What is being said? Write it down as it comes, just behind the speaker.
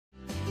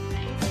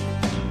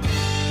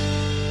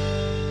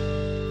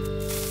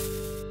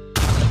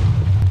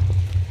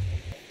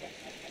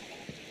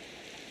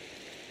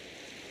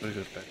to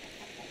go to bed.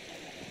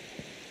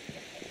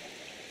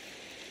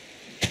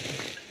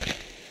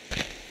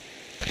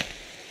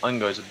 I can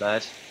go to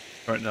bed.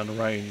 Right down the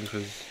rain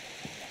because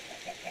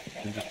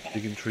I'm just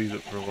digging trees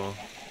up for a while.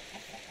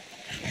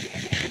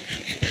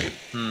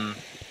 Hmm.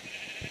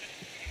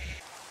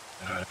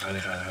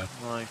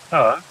 Like, No.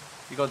 oh,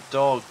 You got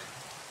dog.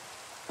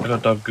 I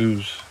got dog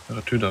goose. I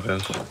got 2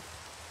 doggos.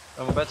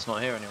 Oh, my bed's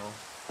not here anymore.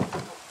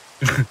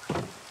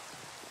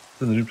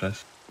 It's in the new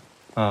place.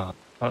 Ah,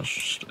 I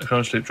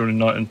can't sleep during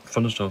night and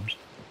thunderstorms.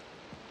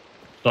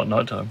 It's not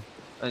night time.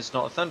 And it's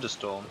not a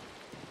thunderstorm.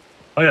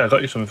 Oh yeah, I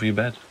got you something for your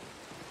bed.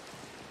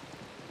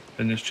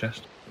 In this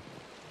chest.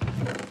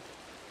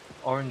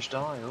 Orange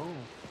dye. Oh.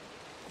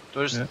 Do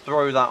I just Yeah.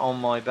 throw that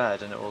on my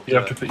bed and it will do You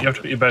have it? to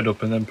put your bed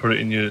up and then put it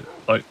in your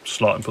like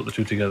slot and put the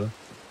 2 together.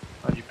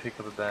 How do you pick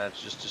up a bed?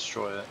 Just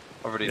destroy it.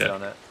 I've already Yeah.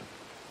 done it.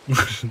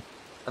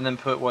 And then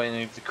put what you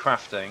need the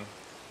crafting.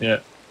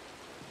 Yeah.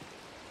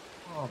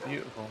 Oh,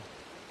 beautiful.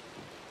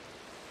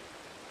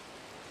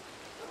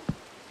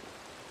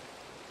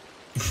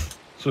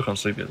 Still can't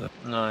sleep yet though.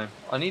 No,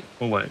 I need.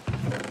 Oh wait.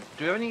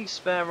 Do we have any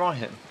spare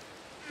writing?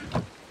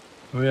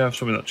 We have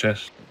some in that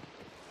chest.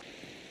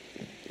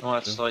 I might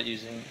have to start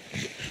using.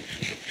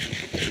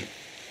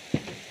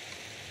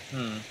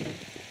 I'm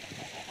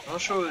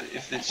not sure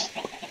if it's.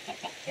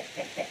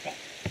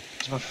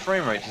 Because my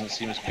frame rate doesn't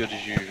seem as good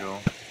as usual.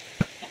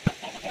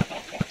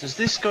 Does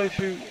this go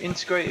through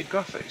integrated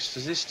graphics?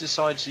 Does this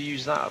decide to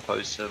use that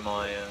opposed to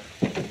my? I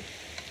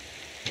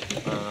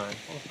don't know. What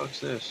the fuck's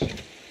this?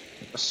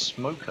 A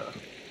smoker.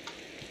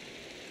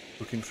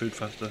 Cooking food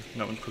faster.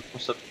 That one's cooking.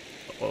 What's up?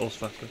 Oil's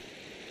faster.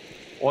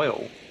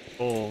 Oil.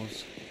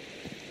 Pause.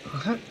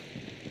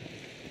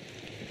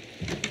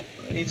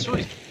 It's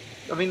always.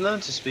 I mean,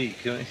 learn to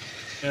speak. I mean,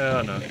 Yeah,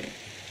 I know.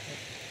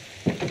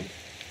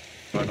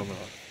 Right on the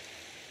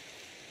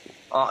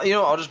line. you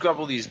know what, I'll just grab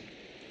all these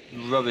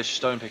rubbish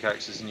stone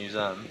pickaxes and use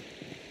them.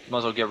 Might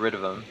as well get rid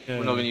of them. Yeah,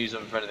 We're not going to use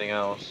them for anything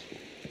else.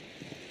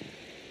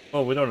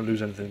 Oh, we don't want to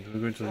lose anything.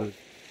 We're going to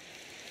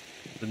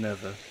the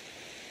nether.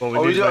 Well,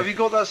 Oh, need to have make... you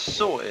got that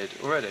sorted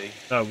already?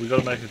 No, we've got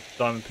to make a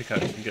diamond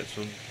pickaxe and get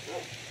some...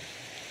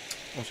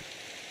 What's it?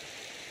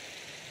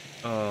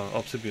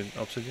 Obsidian.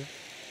 Obsidian?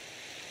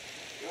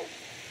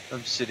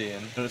 Obsidian.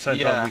 And at the same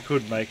time, we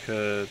could make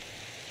a...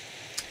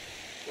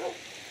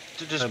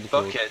 Just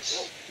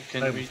buckets.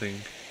 Table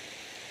thing.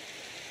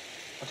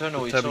 I don't know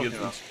what you're talking get,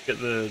 about. Get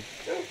the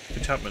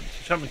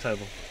enchantment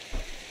table.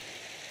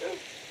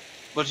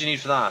 What do you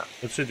need for that?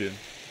 Obsidian.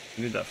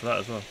 We need that for that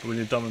as well. But we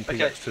need diamond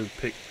pickaxe to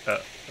pick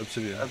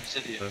obsidian.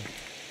 Obsidian. So.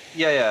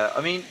 Yeah.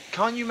 I mean,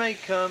 can't you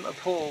make a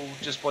pool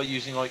just by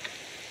using like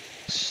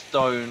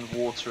stone,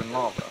 water, and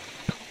lava?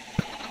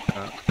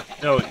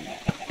 No.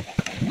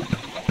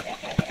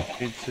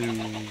 You need to.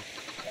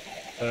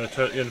 You have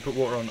to put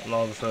water on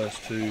lava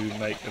first to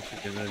make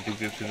obsidian, and then dig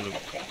the obsidian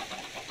up,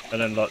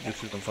 and then light the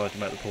obsidian on fire to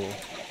make the portal.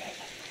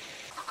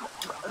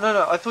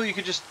 No, I thought you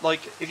could just,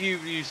 like, if you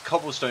use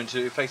cobblestone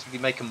to effectively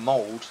make a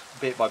mould,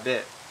 bit by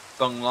bit,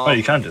 bung lava. Oh,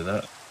 you can do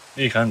that.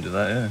 You can do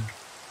that, yeah.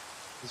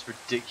 This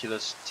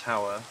ridiculous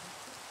tower.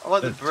 I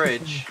like the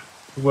bridge.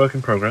 Work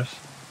in progress.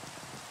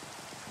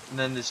 And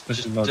then there's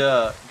just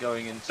dirt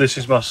going into... This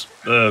is my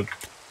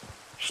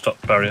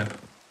stop barrier.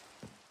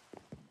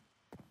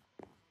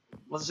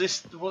 What's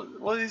this?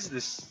 What is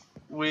this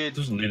weird... It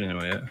doesn't lead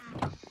anywhere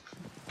yet.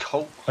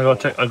 Coal? I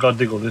gotta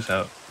dig all this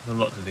out. There's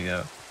a lot to dig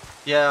out.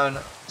 Yeah,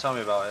 no, tell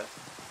me about it.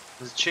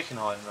 There's a chicken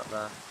hiding up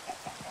there.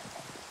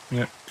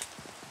 Yeah.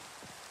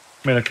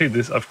 I mean, I've cleaned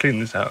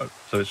this out,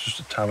 so it's just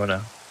a tower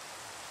now.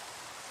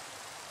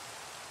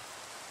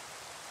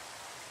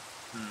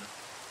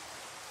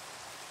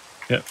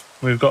 Yep,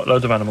 we've got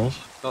loads of animals.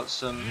 Got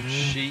some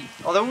sheep.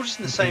 Oh, they're all just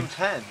in the same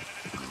pen.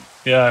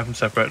 Yeah, I haven't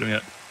separated them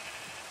yet.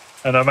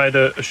 And I made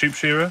a sheep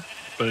shearer,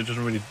 but it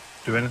doesn't really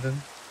do anything.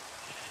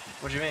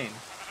 What do you mean?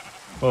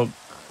 Well,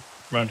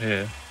 around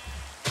here,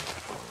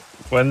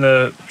 when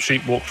the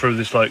sheep walk through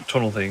this like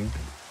tunnel thing,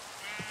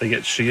 they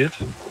get sheared,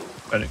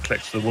 and it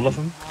collects the wool off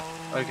them.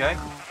 Okay.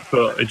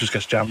 But it just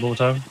gets jammed all the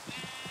time.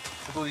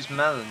 Look at all these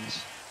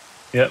melons.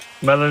 Yep,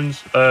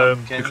 melons. Because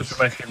Pumpkins.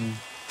 we're making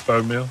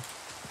bone meal.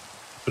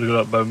 Got a good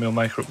like bone meal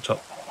maker up the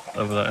top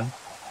over that end.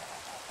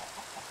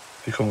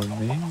 If you come with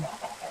me,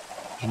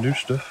 there's new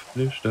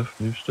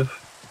stuff.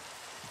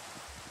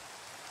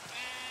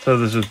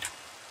 So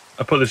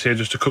I put this here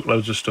just to cook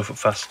loads of stuff up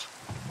fast.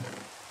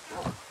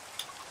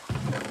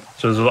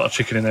 So there's a lot of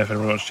chicken in there if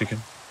anyone wants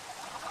chicken.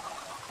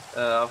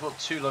 I've got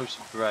 2 loaves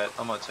of bread.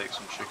 I might take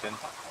some chicken.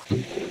 I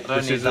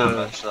don't need that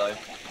much though.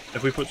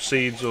 If we put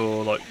seeds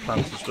or like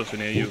plants and stuff in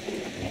here,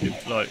 you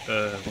like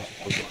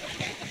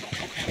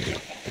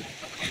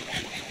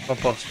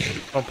what's it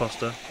called?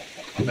 Composter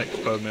makes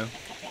bone meal.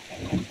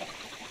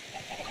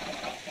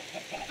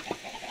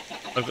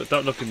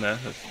 Don't look in there.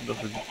 There's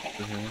nothing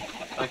in here.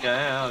 Okay,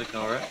 yeah, I'll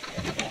ignore it.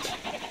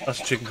 That's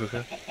a chicken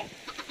cooker.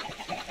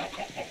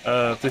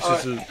 This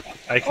is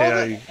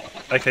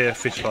AKA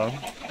fish farm.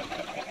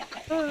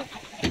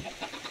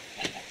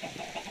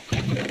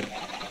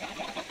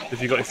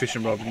 If you got your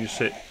fishing rod and you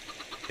sit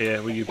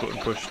here where you button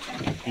pushed,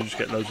 you just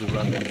get loads of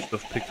random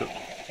stuff picked up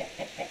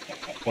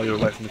while you're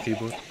away from the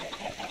keyboard.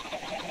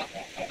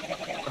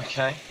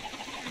 Okay.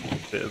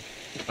 Bit of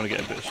trying to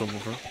get a bit of something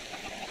for it.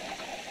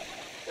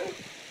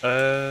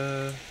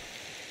 I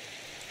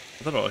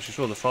don't know. I actually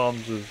saw the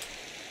farms are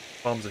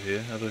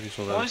here. I don't know if you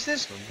saw that. Why is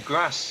this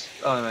grass?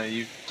 Oh no,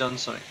 you've done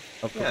something.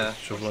 I've put the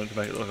shovel on to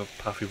make it look like a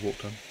path you've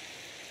walked on.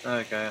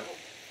 Okay.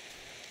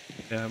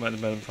 Yeah, I made the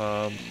melon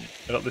farm.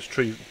 I got this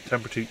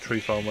temporary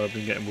tree farm where I've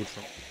been getting wood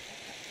from.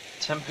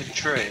 Tempered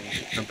tree.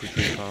 Temporary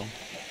tree farm.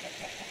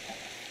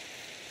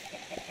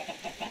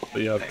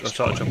 But yeah, I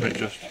started chopping it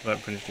just. I haven't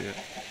finished it yet.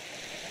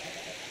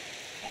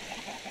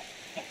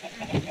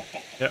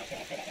 Yeah.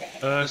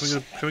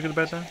 Can we go to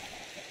bed now?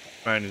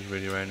 Rain is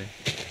really rainy.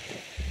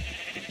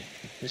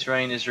 This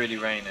rain is really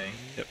rainy.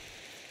 Yep.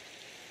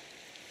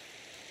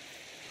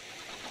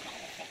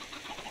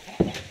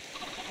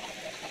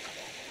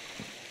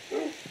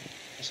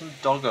 There's some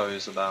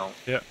doggos about.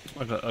 Yeah,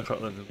 I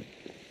got them.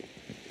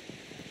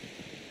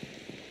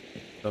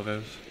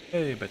 Doggos.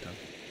 Hey, bedtime.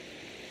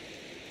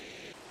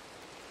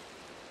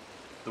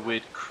 The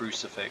weird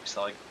crucifix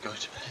that I go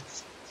to bed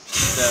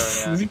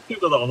staring at. You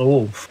got that on the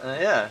wall.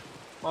 Yeah.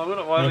 Why would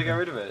I get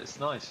rid of it? It's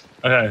nice.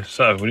 Okay,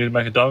 so we need to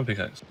make a diamond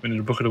pickaxe. We need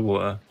a bucket of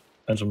water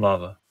and some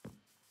lava.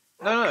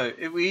 No,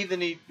 we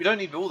don't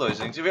need all those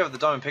things. If we have the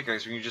diamond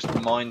pickaxe, we can just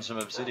mine some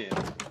obsidian.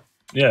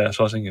 Yeah, that's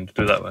what I was thinking, to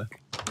do it that way.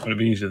 It'd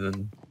be easier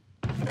than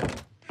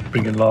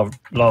bringing lava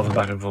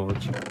back and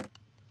forwards.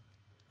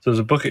 So there's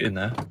a bucket in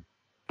there.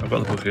 I've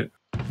got the bucket.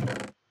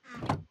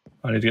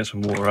 I need to get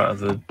some water out of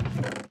the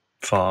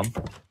farm.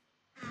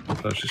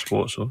 Closest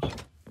water source.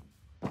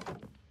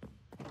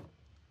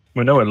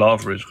 We know where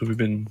lava is because we've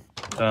been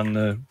down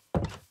the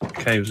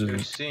caves, isn't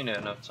We've it? seen it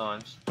enough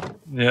times.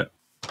 Yeah.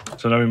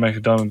 So now we make a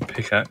diamond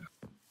pickaxe,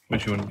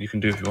 which you can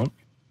do if you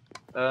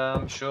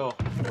want. Sure.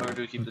 Where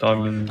do we keep the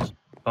Diamonds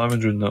are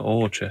in the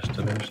ore chest,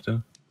 I think,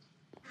 still.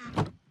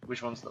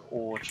 Which one's the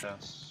ore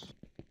chest?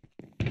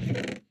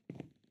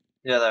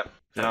 Yeah, there.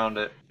 Found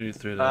it.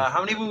 Three there.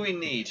 How many will we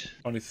need?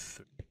 Only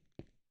 3.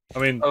 I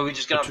mean... Oh, we're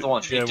just gonna have the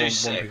one. Should we do one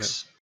 6?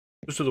 pickaxe.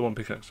 Just do the one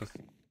pickaxe, I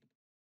think.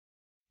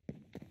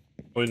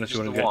 Or unless Just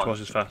you want the to get one. twice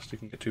as fast, you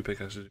can get 2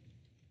 pickaxes.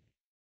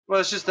 Well,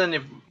 it's just then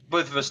if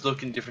both of us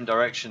look in different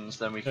directions,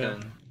 then we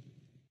can...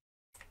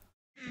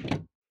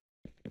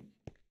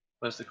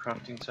 Where's the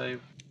crafting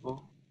table?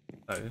 Oh,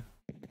 yeah.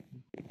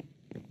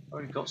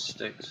 Already got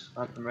sticks.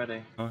 I have them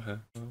ready. Okay.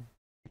 Well.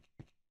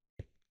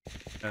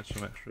 Add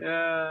some extra.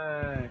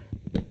 Yay!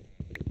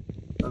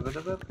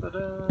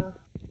 Ba-ba-da-ba-ba-da.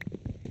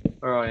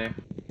 Where are you?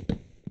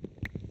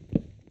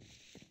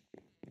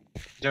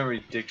 You don't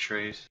really dig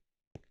trees.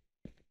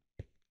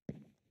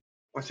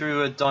 I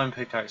threw a diamond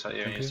pickaxe at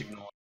you and you just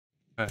ignored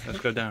it. Okay, let's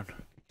go down.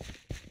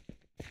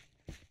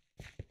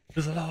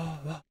 There's a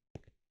lava.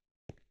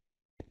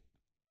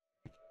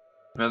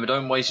 Remember,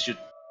 don't waste your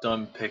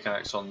diamond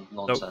pickaxe on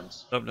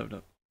nonsense. Nope.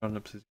 Run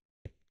up to...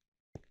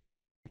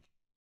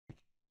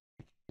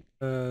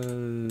 I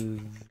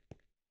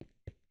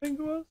think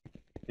it was?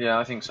 Yeah,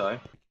 I think so.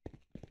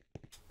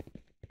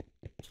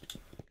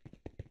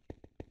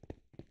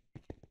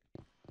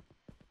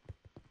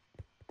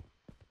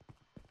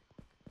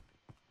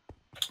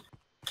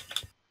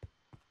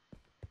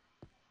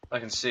 I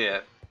can see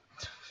it.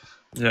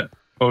 Yeah.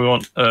 Well, we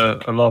want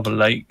a lava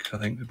lake, I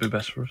think would be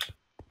best for us.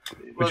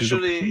 Well, Which is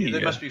surely up they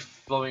here. must be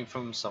flowing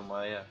from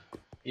somewhere, yeah.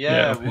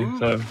 Yeah, I woo. think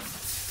so.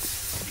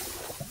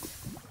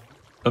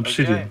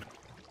 Obsidian. Okay.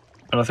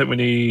 And I think we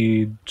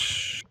need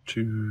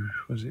 2...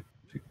 What is it?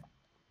 6,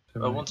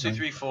 7, 1, 2,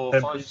 3, 4,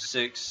 10 5,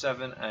 6,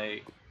 7,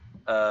 8,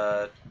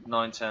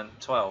 9, 10,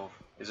 12.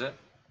 Is it?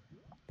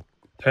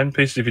 10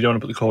 pieces if you don't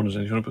want to put the corners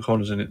in. If you want to put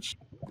corners in, it's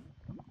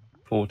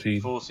 14.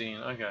 14,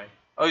 okay.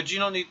 Oh, do you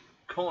not need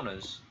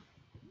corners?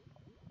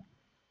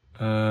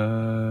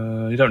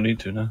 You don't need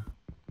to, no.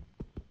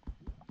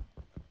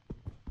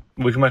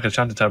 We can make a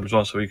enchanted table as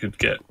well, so we could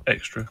get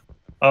extra.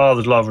 Oh,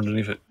 there's lava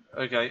underneath it.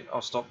 Okay,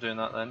 I'll stop doing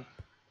that then.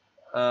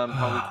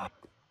 How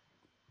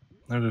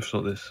do we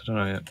sort this? I don't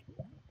know yet.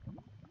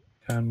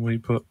 Can we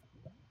put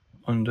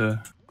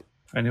under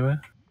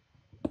anywhere?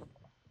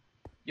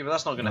 Yeah, but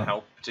that's not going to No.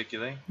 help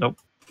particularly. Nope.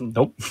 We need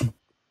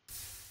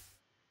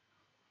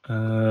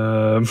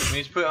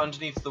to put it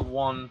underneath the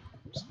one.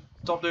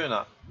 Stop doing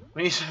that.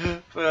 We need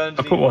to put it I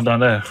underneath. put one down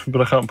there,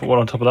 but I can't put one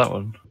on top of that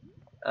one.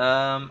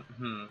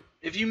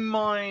 If you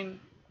mine,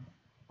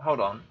 hold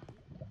on.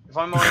 If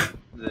I mine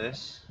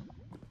this,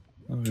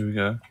 Oh, here we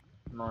go.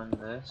 mine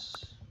this.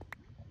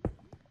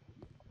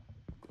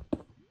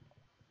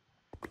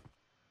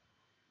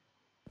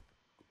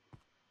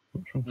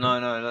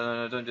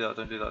 No, don't do that,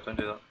 don't do that, don't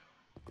do that.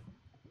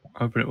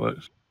 Hoping it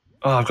works.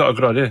 Oh, I've got a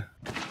good idea.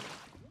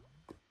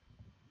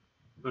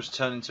 We'll just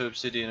turn into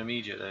obsidian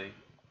immediately.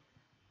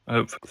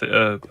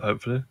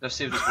 Hopefully. Let's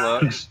see if this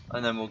works,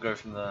 and then we'll go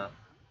from there.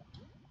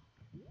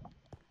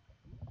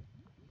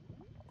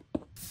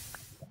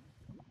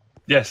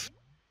 Yes,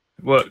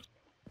 it worked.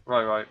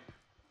 Right.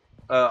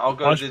 I'll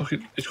go. Ice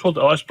bucket. It's called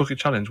the Ice Bucket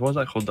Challenge. Why is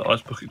that called the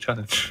Ice Bucket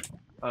Challenge?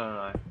 I don't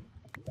know.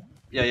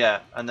 Yeah,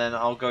 and then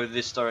I'll go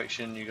this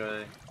direction, you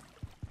go...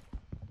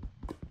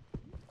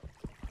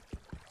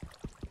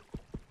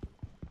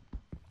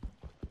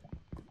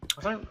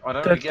 I don't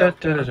really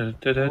get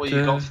what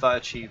you got for that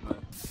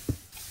achievement.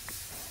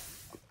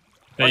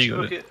 Yeah, you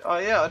got it. Oh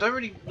yeah, I don't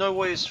really know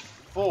what it's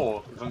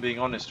for, if I'm being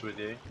honest with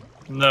you.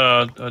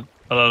 No, I'll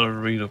have a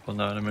read up on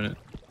that in a minute.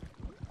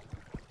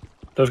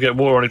 Don't forget,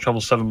 water only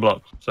travels 7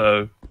 blocks,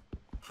 so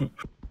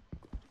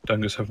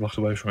don't go 7 blocks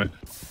away from it.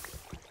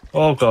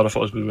 Oh god, I thought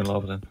I was going to win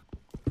lava then.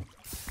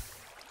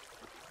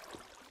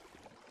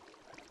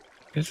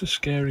 It's a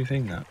scary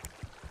thing, that.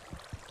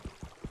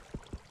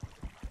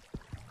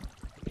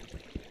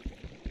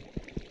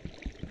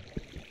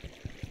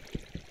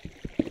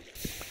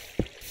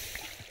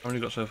 How many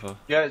got so far?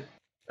 Yeah,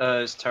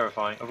 it's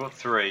terrifying. I've got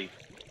 3.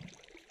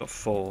 Got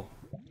 4.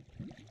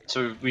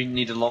 So we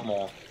need a lot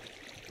more.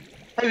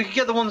 Hey, we could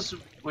get the ones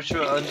which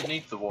are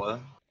underneath the water.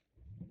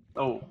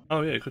 Oh.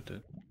 Oh yeah, you could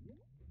do.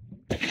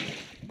 That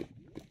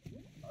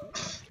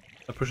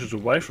pushes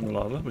away from the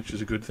lava, which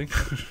is a good thing.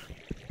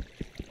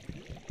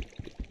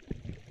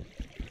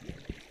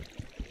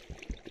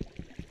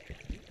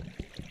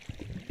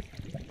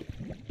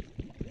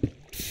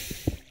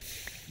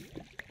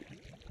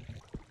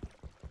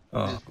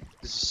 Oh.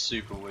 This is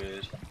super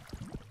weird.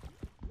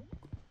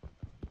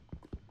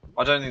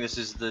 I don't think this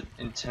is the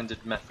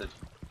intended method.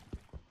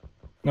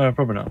 No,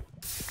 probably not.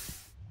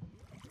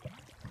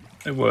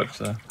 It works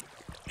though.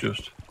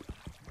 Just.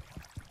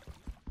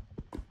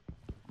 I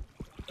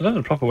don't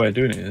know the proper way of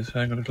doing it is,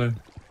 I ain't got a clue.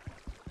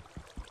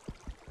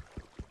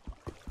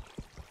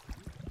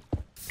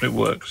 It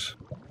works.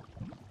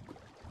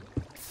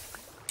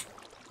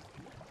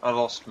 I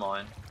lost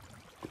mine.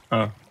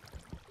 Oh.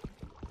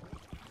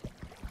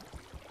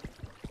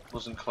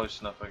 Wasn't close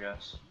enough, I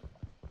guess.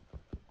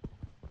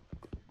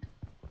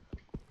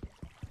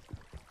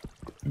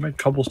 You made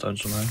cobblestone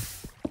somehow.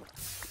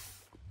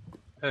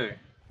 Who?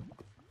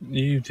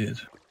 You did.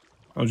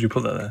 How did you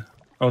put that there?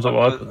 Oh, was that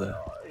what I put there?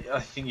 I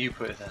think you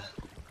put it there.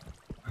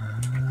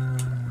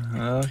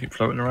 I keep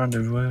floating around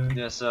everywhere.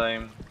 Yeah,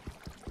 same.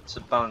 It's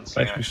a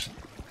balancing act.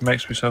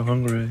 Makes me so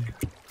hungry.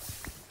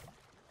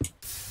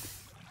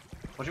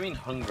 What do you mean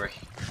hungry?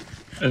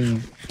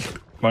 In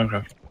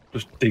Minecraft,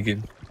 just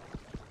digging.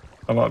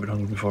 I might have been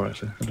hungry before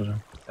actually, I don't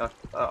know.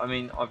 I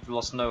mean, I've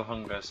lost no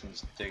hunger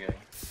since digging.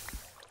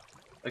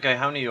 Okay,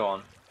 how many are you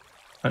on?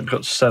 I've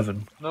got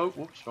 7. No,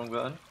 whoops, wrong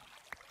button.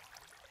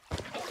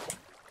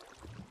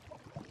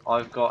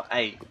 I've got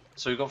 8.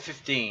 So we've got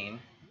 15.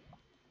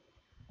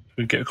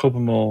 We get a couple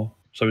more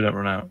so we don't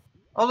run out.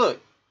 Oh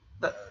look!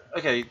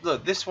 Okay,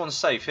 look, this one's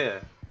safe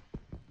here.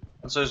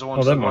 And so is the one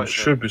Oh, to the that right one of it.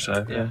 should be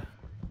safe, yeah.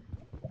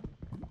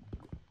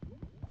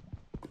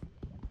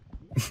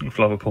 If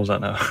lava pulls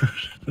out now.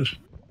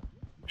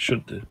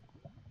 Should do.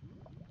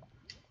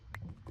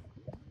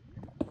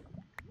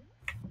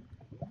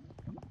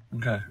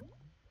 Okay.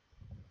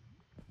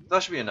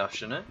 That should be enough,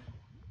 shouldn't it?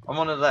 I'm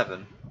on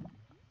 11.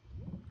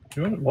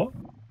 You want what?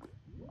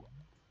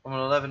 I'm on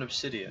 11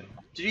 obsidian.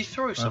 Did you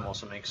throw some or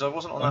something? Because I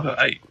wasn't on I've that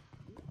got much. 8.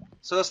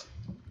 So that's...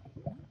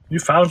 You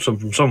found some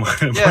from somewhere.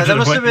 Yeah, there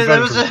must have been...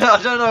 I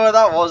don't know where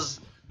that was.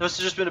 There must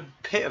have just been a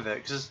pit of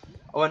it, because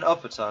I went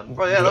up a ton.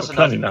 Right, yeah, that's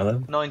enough. Now,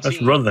 then. 19.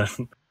 Let's run then.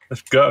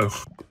 Let's go.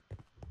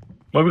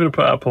 Where are we going to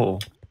put our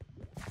portal?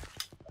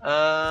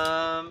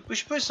 We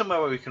should put it somewhere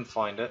where we can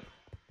find it.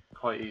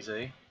 Quite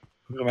easy.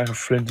 We're going to make a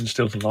flint and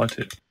steel to light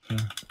it. So.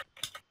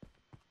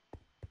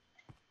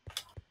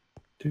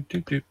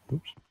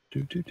 Oops.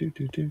 Do.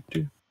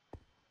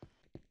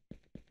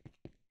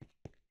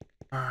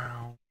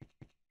 Wow.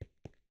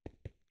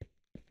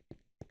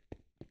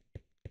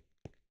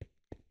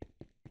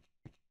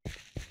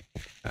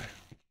 Okay.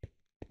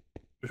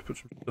 Just put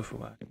some stuff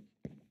away.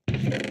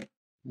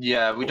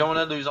 Yeah, we don't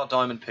want to lose our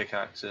diamond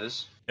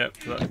pickaxes. Yep,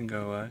 so that can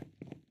go away.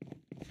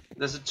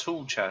 There's a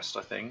tool chest,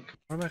 I think.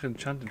 What am I making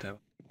enchanting table?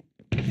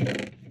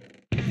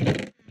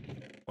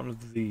 One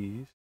of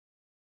these.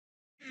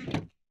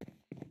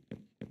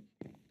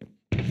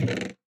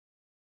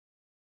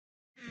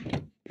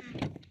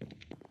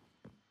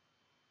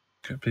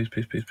 Okay, please.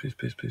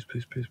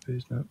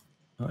 No,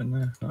 not in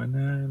there, not in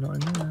there, not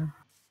in there.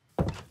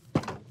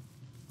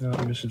 No,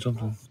 I'm missing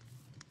something.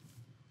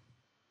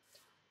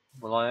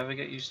 Will I ever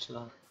get used to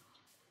that?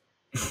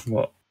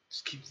 What?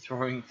 Just keep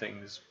throwing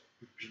things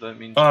which don't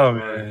mean to Oh,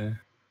 throw. yeah.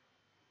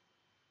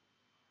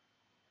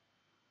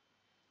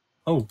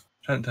 Oh,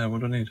 enchanting table,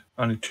 what do I need?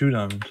 I need 2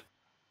 diamonds.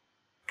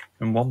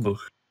 And 1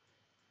 book.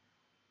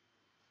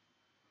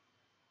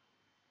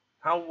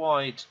 How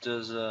wide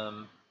does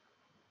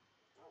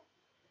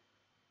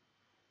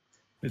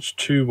It's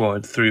 2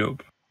 wide, 3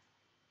 up.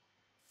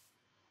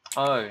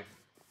 Oh,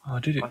 Oh, I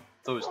did it. I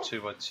thought it was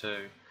 2 by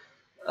 2.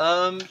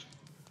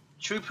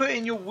 Should we put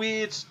in your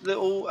weird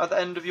little at the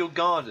end of your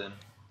garden?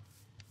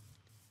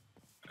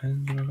 I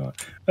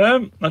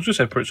was just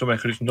say put it somewhere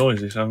because it's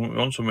noisy, so I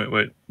want somewhere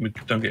where we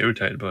don't get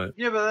irritated by it.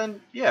 Yeah, but then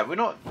we're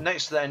not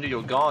next to the end of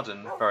your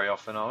garden very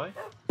often, are we?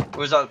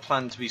 Or is that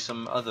planned to be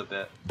some other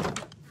bit?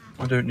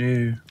 I don't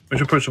know. We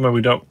should put it somewhere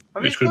we don't. I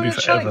mean, It's going to be the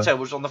enchanting forever.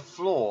 table's on the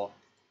floor.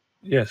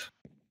 Yes.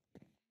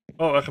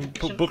 Oh, I can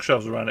put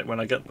bookshelves around it when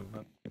I get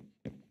them.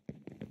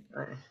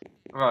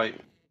 Right.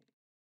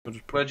 I'll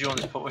just put... Where do you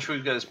want this portal? Where should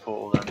we get this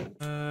portal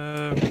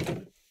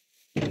then?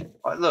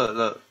 Right,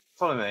 look.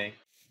 Follow me.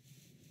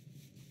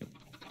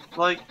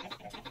 Like,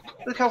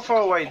 look how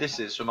far away this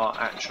is from our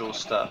actual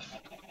stuff.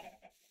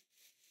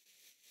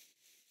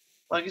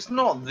 Like, it's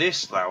not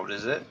this loud,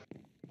 is it?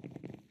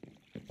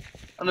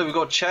 I know we've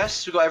got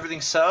chests, we've got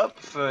everything set up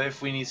for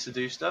if we need to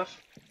do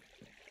stuff.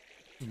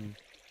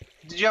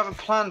 Did you have a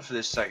plan for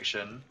this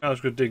section? I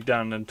was going to dig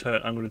down and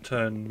turn. I'm going to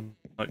turn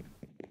like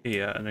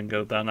here and then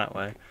go down that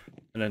way,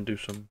 and then do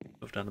some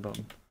stuff down the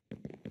bottom.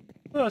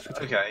 Oh, that's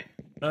good. Okay.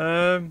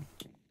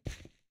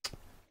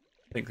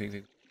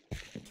 Think.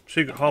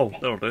 Secret hole.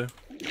 That'll do.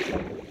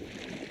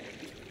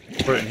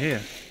 Put it in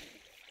here.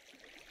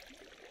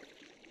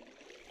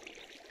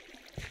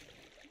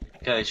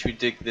 Okay, should we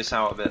dig this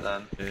out a bit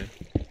then? Yeah.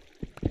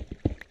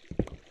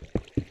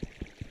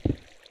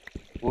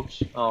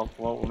 Whoops. Oh,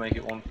 well, we'll make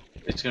it one.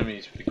 It's going to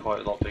need to be quite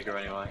a lot bigger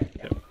anyway.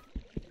 Yep.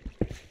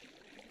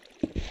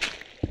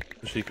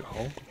 The secret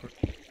hole.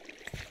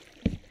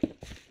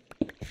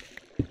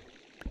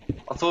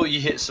 I thought you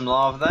hit some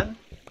lava then.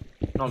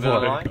 Not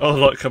gonna lie. Oh,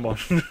 like, come on.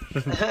 You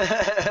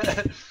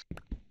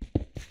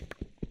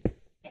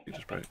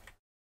just break.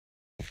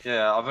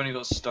 Yeah, I've only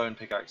got stone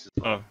pickaxes.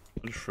 Oh, I'll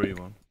just free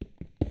one.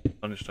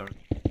 On stone.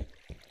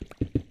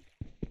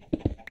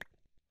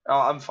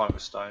 Oh, I'm fine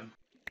with stone.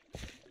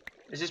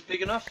 Is this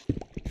big enough?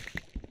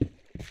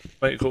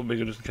 Make it a little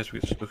bigger just in case we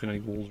get stuck in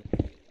any walls. I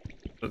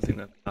don't think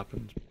that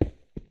happens.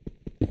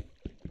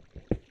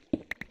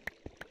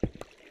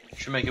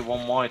 Should make it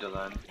one wider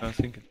then. I was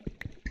thinking.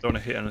 Don't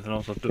want to hit anything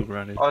else I've dug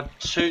around here.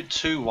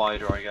 Two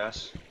wider, I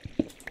guess.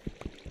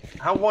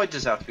 How wide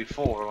does it have to be?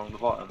 4 along the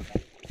bottom?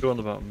 2 on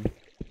the bottom.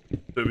 So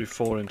it'll be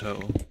 4 in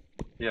total.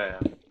 Yeah.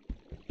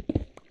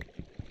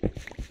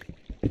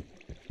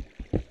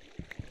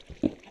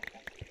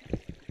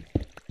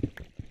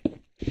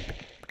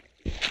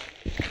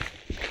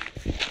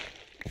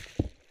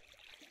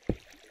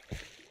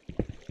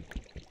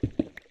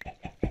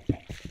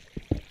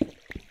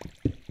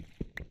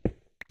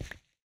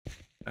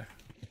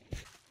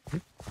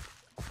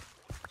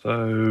 So,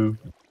 I'm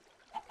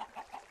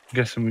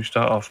guessing we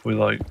start off with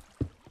like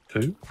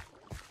 2,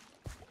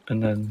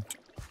 and then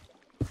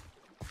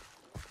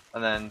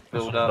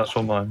build up. That's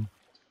all mine.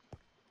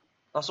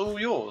 That's all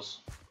yours.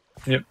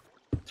 Yep.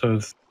 So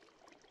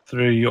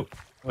 3 up.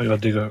 Oh, you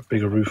gotta dig a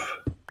bigger roof.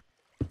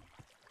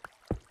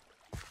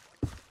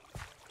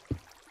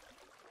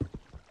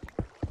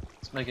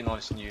 Let's make it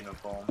nice and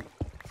uniform.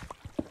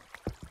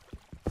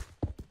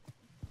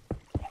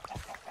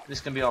 This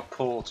can be our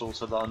portal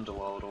to the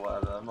underworld or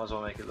whatever. Might as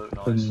well make it look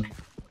nice.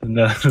 And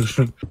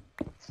to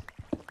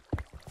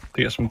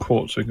get some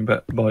quartz so we can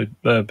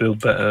build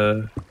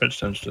better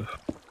redstone stuff.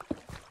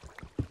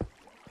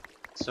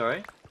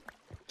 Sorry?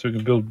 So we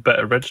can build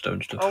better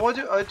redstone stuff. Oh,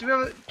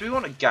 do we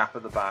want a gap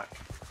at the back?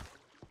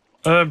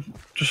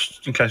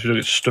 Just in case we don't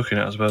get stuck in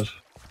it, I suppose.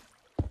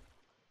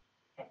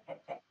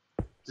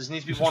 Does it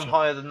need to be one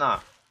higher than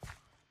that?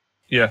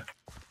 Yeah.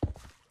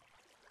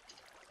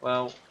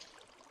 Well,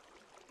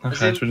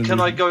 okay, so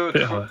can I go a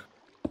bit higher?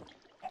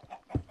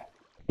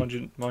 Mind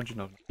you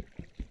not.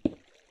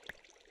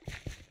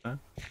 Huh?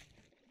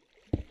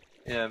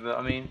 Yeah, but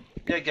I mean,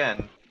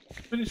 again.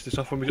 Finish this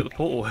off when we get the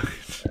portal.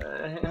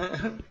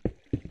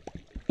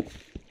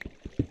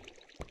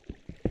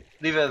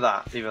 Leave it at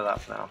that. Leave it at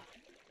that for now.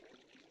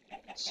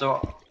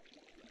 So,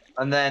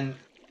 and then.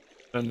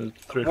 And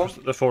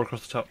the 4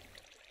 across the top.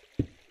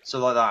 So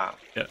like that.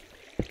 Yeah.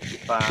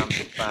 Bam,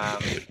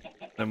 bam.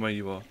 Then where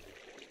you are.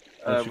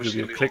 We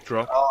should be a click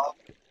drop.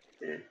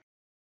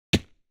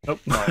 Nope.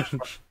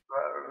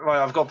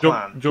 Right, I've got a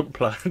plan. Jump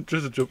plan.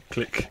 Just a jump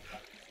click.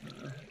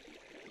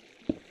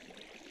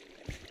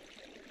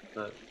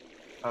 But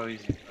how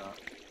easy is that?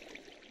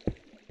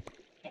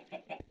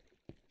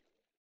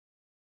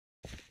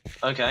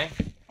 Okay,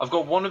 I've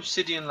got 1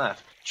 obsidian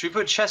left. Should we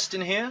put a chest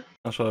in here?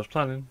 That's what I was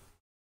planning.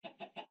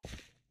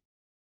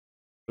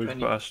 We can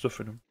put our stuff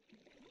in them.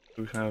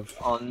 So we can have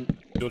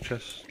your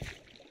chest.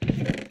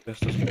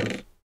 Chest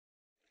doesn't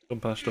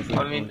dump our stuff in.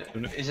 I mean,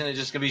 isn't it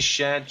just going to be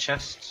shared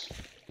chests?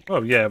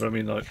 Oh yeah, but I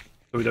mean like,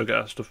 so we don't get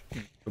our stuff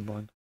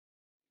combined.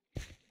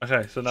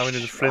 Okay, so now we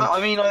need a flint.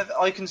 I mean,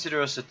 I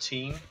consider us a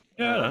team.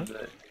 Yeah, I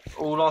know.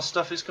 All our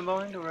stuff is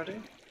combined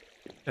already?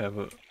 Yeah,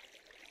 but you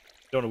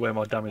don't want to wear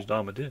my damaged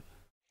armour, do you?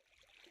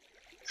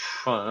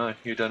 I don't know,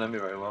 you don't know me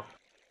very well.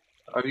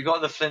 Have you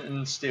got the flint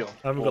and steel?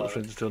 I haven't got the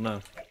flint and steel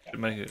now. Should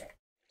make it.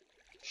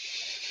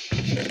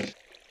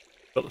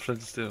 Got the flint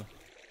and steel.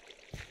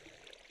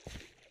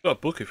 Got a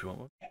book if you want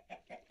one.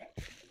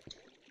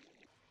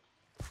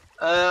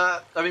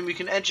 I mean, we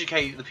can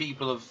educate the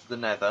people of the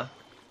Nether.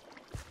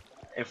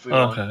 If we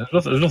want. Okay,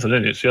 there's nothing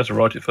in it, so you have to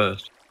write it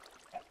first.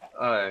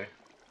 Oh.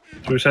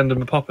 Should we send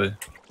them a poppy?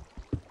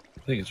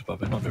 I think it's a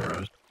poppy, not a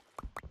rose.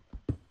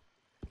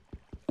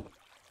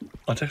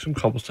 I'll take some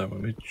cobblestone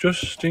with me,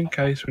 just in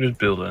case we just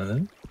build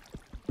anything.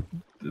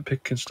 The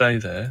pick can stay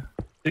there.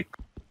 Stick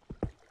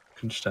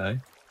can stay.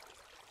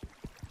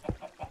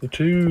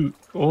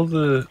 all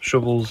the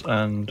shovels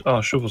and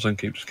shovels and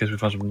keep just in case we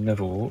find some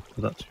nether wart,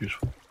 but that's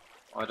useful.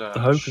 I don't The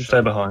have a hoe can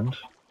stay behind.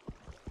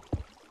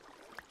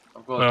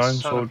 I've got Iron a ton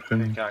sword of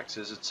can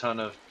pickaxes, a ton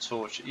of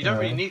torches. You don't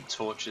really need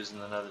torches in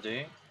the nether, do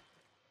you?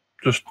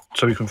 just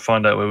so we can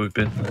find out where we've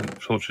been.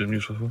 Torches are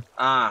useful for.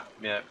 Ah,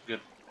 yeah, good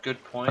I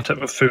point. take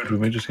my food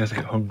with me just in case I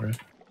get hungry.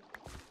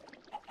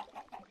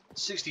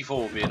 64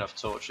 will be enough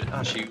torches.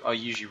 Actually, I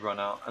usually run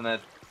out, and then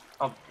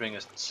I'll bring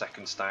a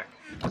second stack.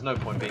 There's no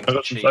point being too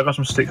cheap. I got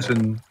some sticks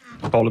and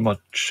coal in my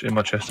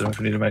chest if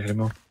we need to make any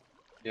more.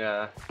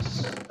 Yeah.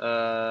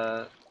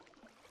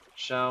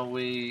 Shall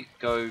we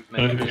go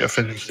I need make to get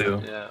flint and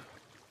steel. Yeah.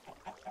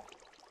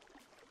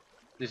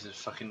 This is a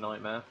fucking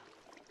nightmare.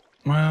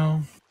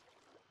 Well,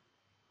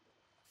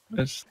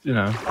 it's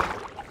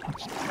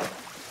it's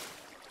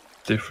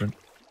different.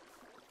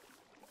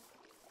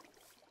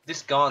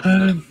 This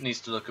garden needs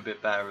to look a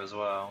bit better as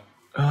well.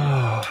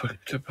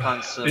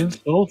 Plant some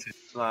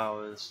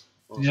flowers.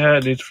 Yeah,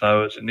 it needs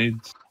flowers, it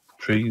needs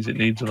trees, it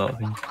needs a lot of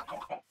things.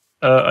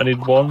 I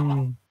need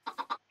one.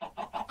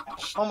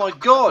 Oh my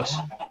god!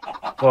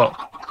 What?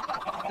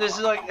 There's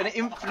like an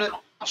infinite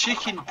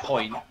chicken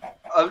point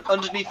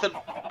underneath a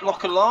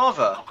block of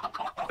lava.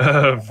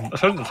 I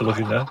told you to look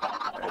in there.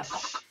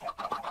 That's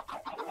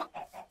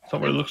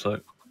not what it looks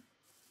like.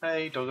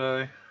 Hey,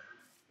 doggo.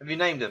 Have you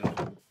named him?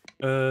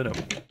 No.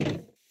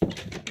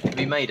 Have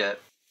you made it?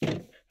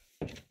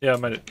 Yeah, I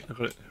made it. I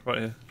got it right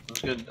here.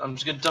 I'm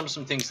just gonna dump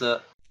some things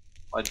that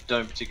I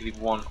don't particularly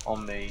want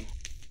on me.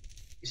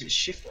 Is it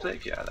shift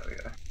click? Yeah, there we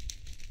go.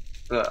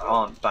 That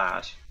aren't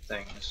bad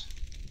things.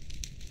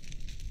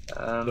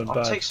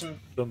 I'll take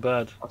some. Done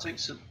bad. I'll take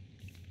some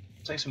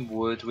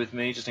wood with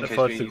me just in case.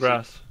 Fight the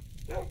grass.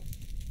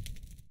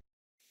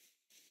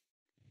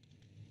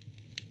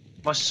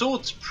 My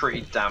sword's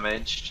pretty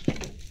damaged.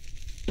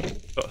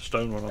 Got a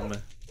stone one on me.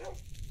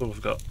 That's all I've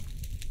got.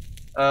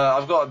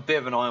 I've got a bit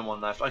of an iron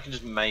one left. I can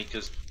just make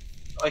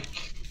I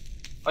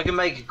can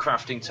make a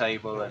crafting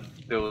table and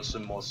build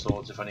some more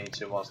swords if I need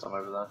to whilst I'm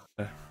over there.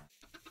 Yeah.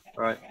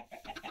 Right.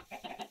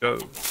 Go.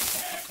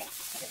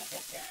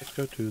 Let's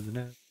go to the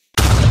net.